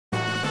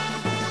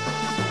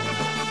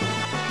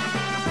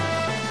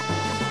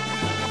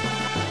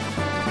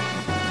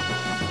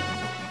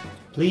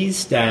Please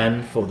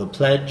stand for the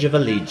Pledge of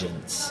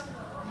Allegiance.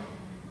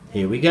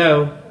 Here we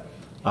go.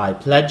 I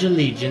pledge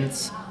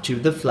allegiance to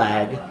the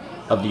flag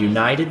of the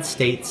United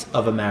States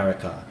of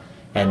America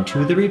and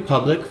to the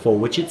republic for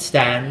which it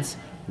stands,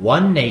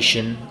 one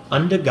nation,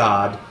 under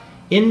God,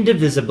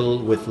 indivisible,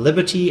 with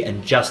liberty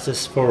and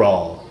justice for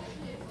all.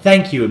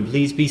 Thank you, and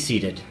please be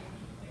seated.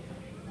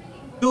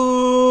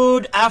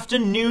 Good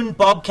afternoon,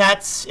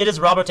 Bobcats. It is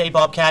Robert A.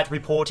 Bobcat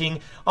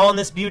reporting on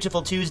this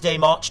beautiful Tuesday,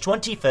 March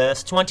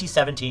 21st,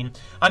 2017.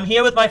 I'm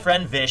here with my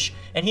friend Vish,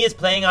 and he is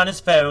playing on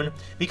his phone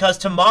because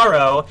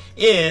tomorrow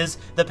is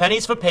the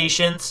Pennies for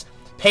Patients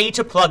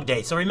Pay-to-Plug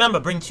Day. So remember,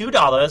 bring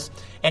 $2,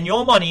 and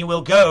your money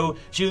will go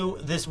to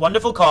this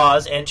wonderful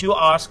cause and to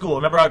our school.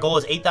 Remember, our goal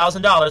is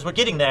 $8,000. We're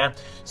getting there.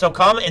 So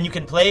come, and you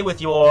can play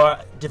with your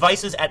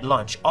devices at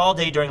lunch, all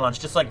day during lunch,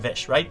 just like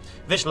Vish, right?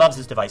 Vish loves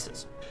his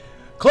devices.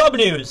 Club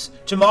news!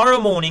 Tomorrow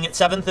morning at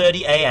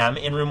 7:30 a.m.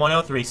 in room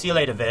 103. See you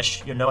later,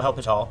 Vish. You're no help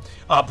at all.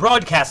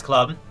 Broadcast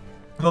Club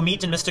will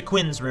meet in Mr.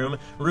 Quinn's room,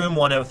 room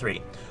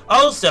 103.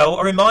 Also,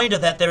 a reminder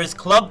that there is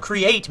Club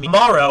Create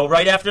tomorrow,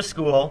 right after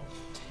school,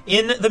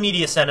 in the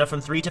Media Center from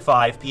 3 to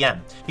 5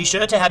 p.m. Be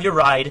sure to have your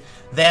ride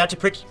there to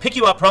pick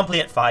you up promptly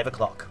at 5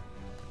 o'clock.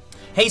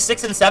 Hey,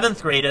 6th and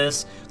 7th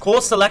graders,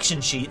 course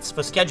selection sheets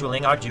for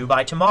scheduling are due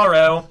by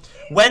tomorrow,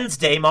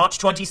 Wednesday, March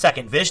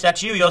 22nd. Vish,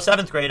 that's you, your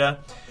 7th grader,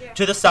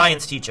 to the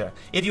science teacher.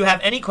 If you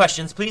have any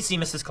questions, please see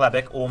Mrs.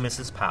 Klebeck or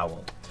Mrs.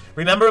 Powell.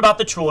 Remember about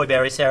the Troy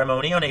Berry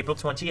ceremony on April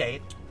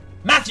 28th.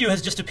 Matthew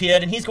has just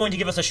appeared, and he's going to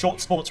give us a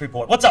short sports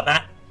report. What's up,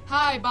 Matt?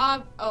 Hi,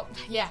 Bob. Oh,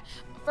 yeah.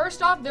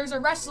 First off, there's a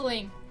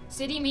wrestling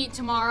city meet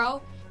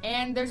tomorrow,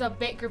 and there's a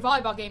Baker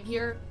volleyball game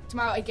here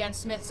tomorrow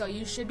against Smith, so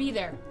you should be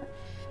there.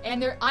 And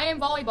their I Am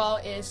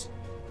Volleyball is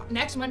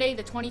next Monday,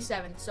 the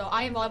 27th. So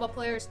I Am Volleyball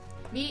players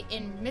meet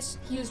in Miss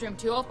Hughes' room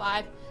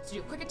 205 to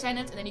do quick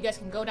attendance, and then you guys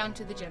can go down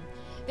to the gym.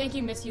 Thank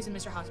you, Miss Hughes and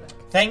Mr. Hausbeck.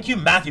 Thank you,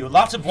 Matthew.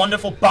 Lots of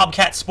wonderful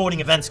Bobcat sporting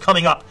events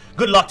coming up.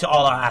 Good luck to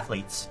all our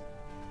athletes.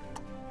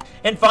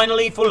 And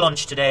finally, for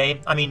lunch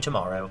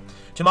tomorrow.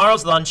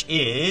 Tomorrow's lunch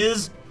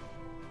is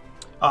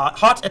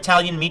hot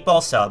Italian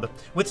meatball sub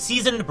with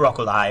seasoned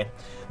broccoli.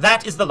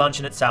 That is the lunch,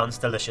 and it sounds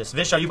delicious.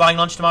 Vish, are you buying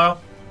lunch tomorrow?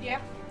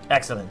 Yep.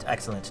 Excellent,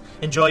 excellent.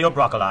 Enjoy your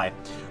broccoli.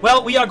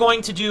 Well, we are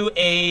going to do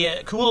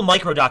a cool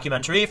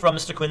micro-documentary from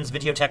Mr. Quinn's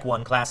Videotech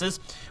 1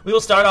 classes. We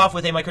will start off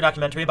with a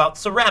micro-documentary about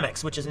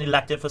ceramics, which is an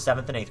elective for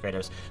 7th and 8th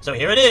graders. So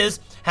here it is.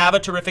 Have a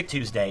terrific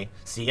Tuesday.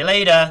 See you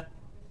later.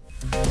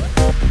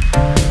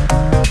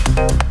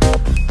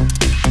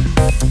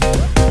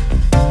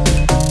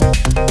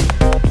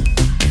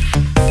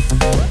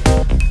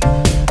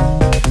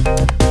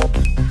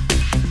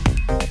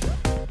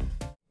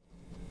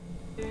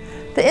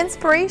 The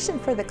inspiration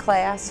for the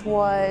class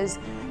was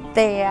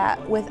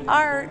that with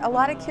art, a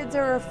lot of kids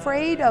are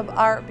afraid of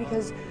art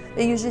because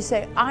they usually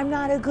say, I'm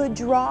not a good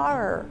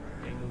drawer.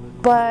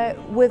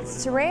 But with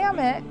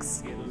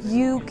ceramics,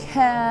 you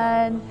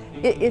can,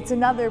 it's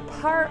another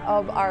part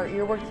of art.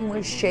 You're working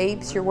with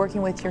shapes, you're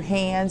working with your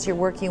hands, you're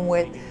working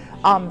with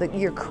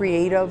your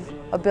creative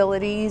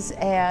abilities,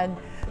 and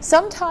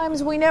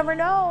sometimes we never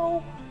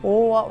know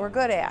what we're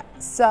good at.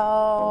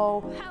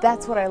 So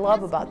that's what I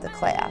love about the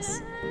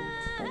class.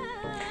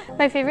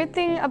 My favorite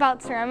thing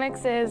about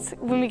ceramics is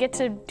when we get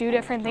to do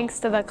different things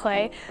to the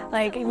clay,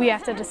 like we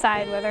have to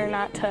decide whether or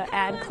not to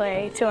add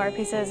clay to our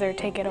pieces or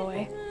take it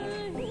away.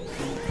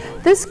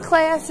 This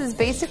class is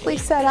basically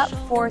set up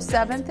for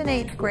 7th and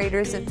 8th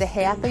graders. It's a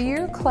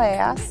half-a-year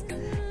class,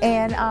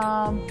 and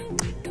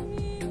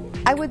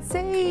I would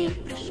say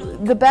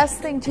the best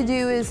thing to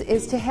do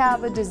is to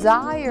have a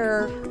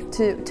desire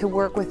to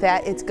work with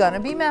that. It's going to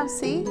be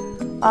messy.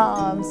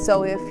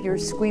 So if you're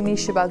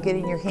squeamish about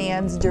getting your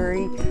hands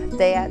dirty,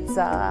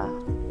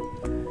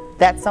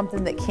 that's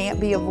something that can't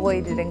be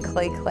avoided in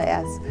clay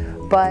class.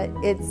 But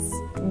it's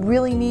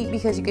really neat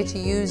because you get to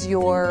use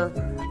your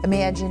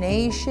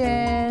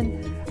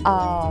imagination.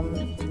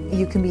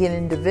 You can be an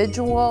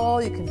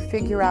individual. You can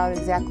figure out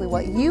exactly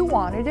what you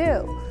want to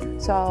do.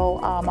 So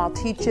I'll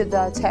teach you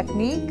the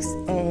techniques,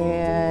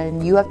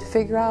 and you have to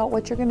figure out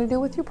what you're going to do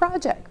with your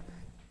project.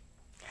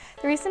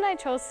 The reason I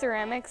chose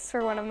ceramics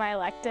for one of my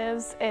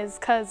electives is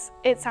because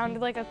it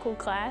sounded like a cool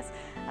class.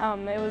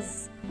 It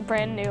was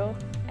brand new,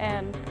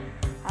 and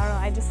I don't know,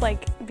 I just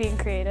like being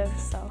creative,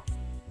 so.